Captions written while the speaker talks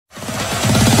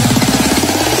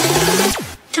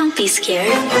be scared.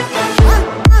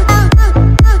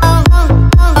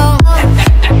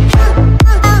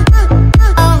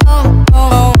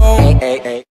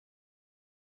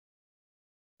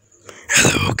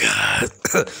 Hello guys.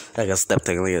 I got stepped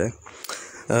later.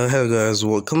 Hello guys,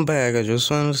 welcome back. I just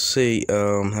wanted to say,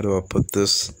 how do I put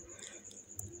this?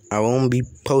 I won't be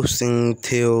posting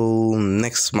till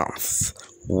next month,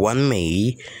 1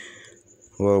 May.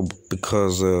 Well,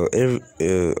 because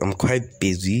I'm quite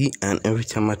busy, and every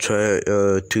time I try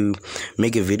to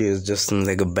make a video, it just seems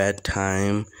like a bad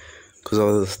time because of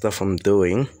all the stuff I'm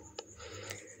doing.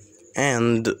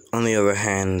 And on the other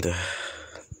hand,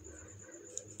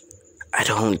 I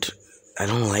don't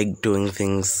like doing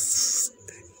things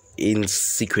in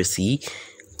secrecy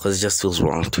because it just feels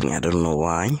wrong to me. I don't know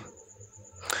why.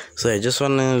 So I just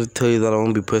wanted to tell you that I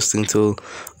won't be posting till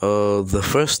the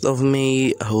 1st of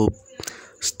May. I'll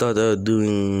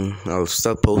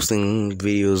start posting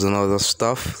videos and all that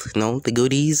stuff, the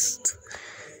goodies.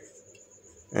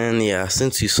 And yeah,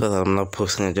 since you saw that I'm not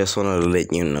posting, I just wanted to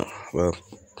let you know. Well,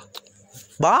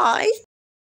 bye.